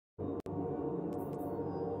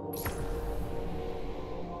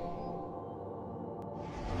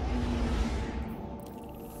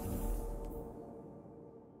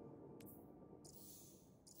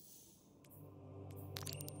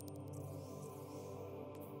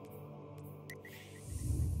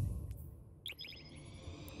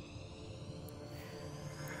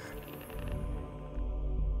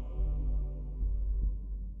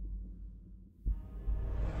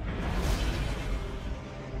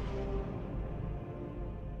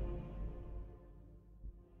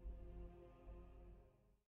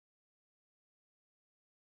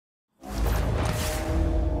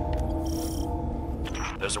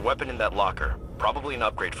There's a weapon in that locker, probably an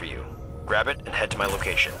upgrade for you. Grab it and head to my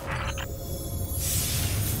location.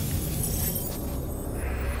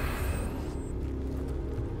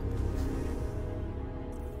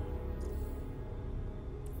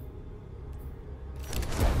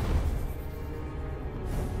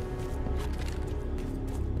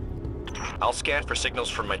 I'll scan for signals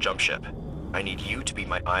from my jump ship. I need you to be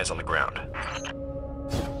my eyes on the ground.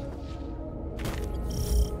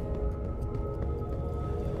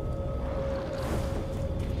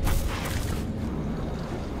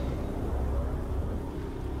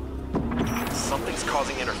 Something's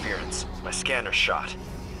causing interference. My scanner's shot.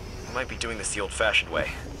 I might be doing this the old-fashioned way.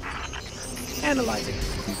 Analyzing.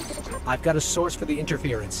 I've got a source for the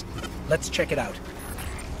interference. Let's check it out.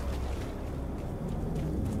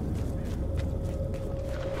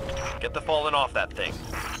 Get the Fallen off that thing.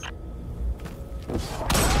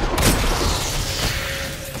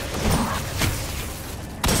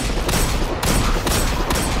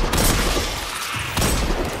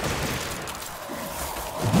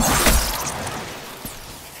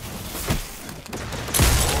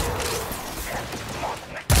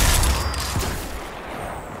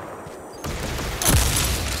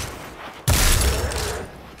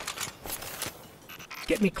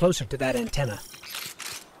 Get me closer to that antenna.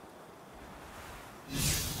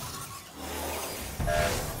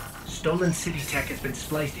 Stolen city tech has been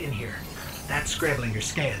spliced in here. That's scrambling your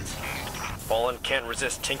scans. Fallen can't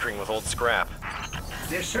resist tinkering with old scrap.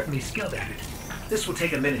 They're certainly skilled at it. This will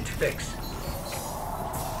take a minute to fix.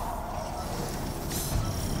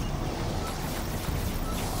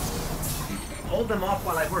 Hold them off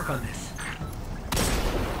while I work on this.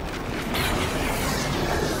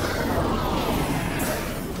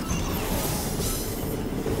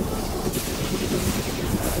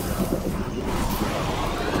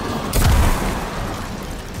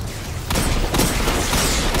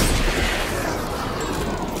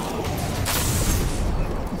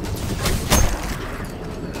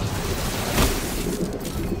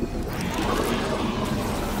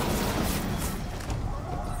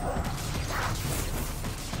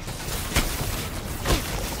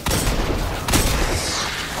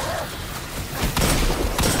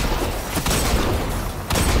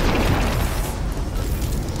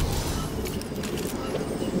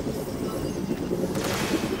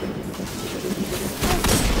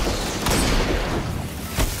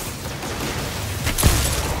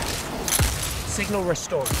 Signal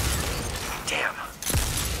restored. Damn.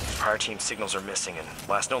 Prior team signals are missing and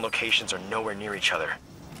last known locations are nowhere near each other.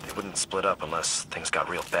 They wouldn't split up unless things got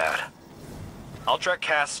real bad. I'll track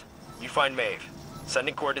Cass. You find Maeve.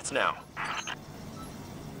 Sending coordinates now.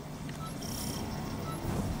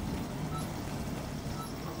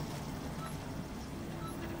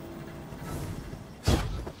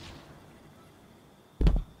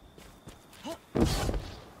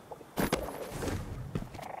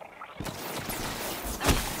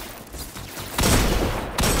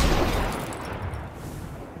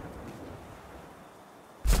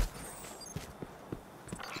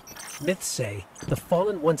 Myths say the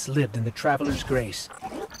Fallen once lived in the Traveler's Grace,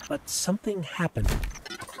 but something happened.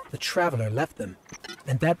 The Traveler left them,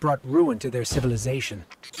 and that brought ruin to their civilization.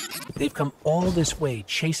 They've come all this way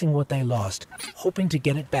chasing what they lost, hoping to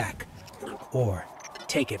get it back, or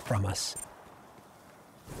take it from us.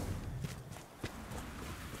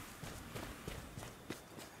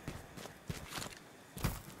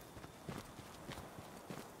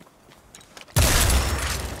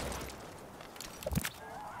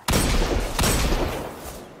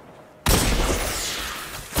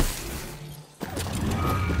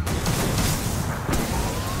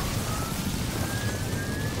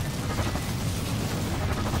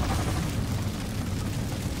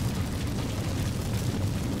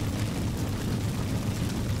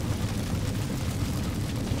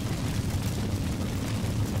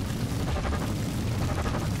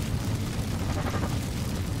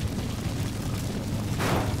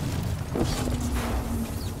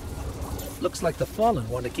 Looks like the Fallen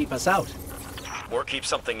want to keep us out. Or keep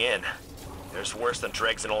something in. There's worse than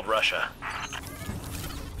dregs in old Russia.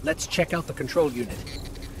 Let's check out the control unit.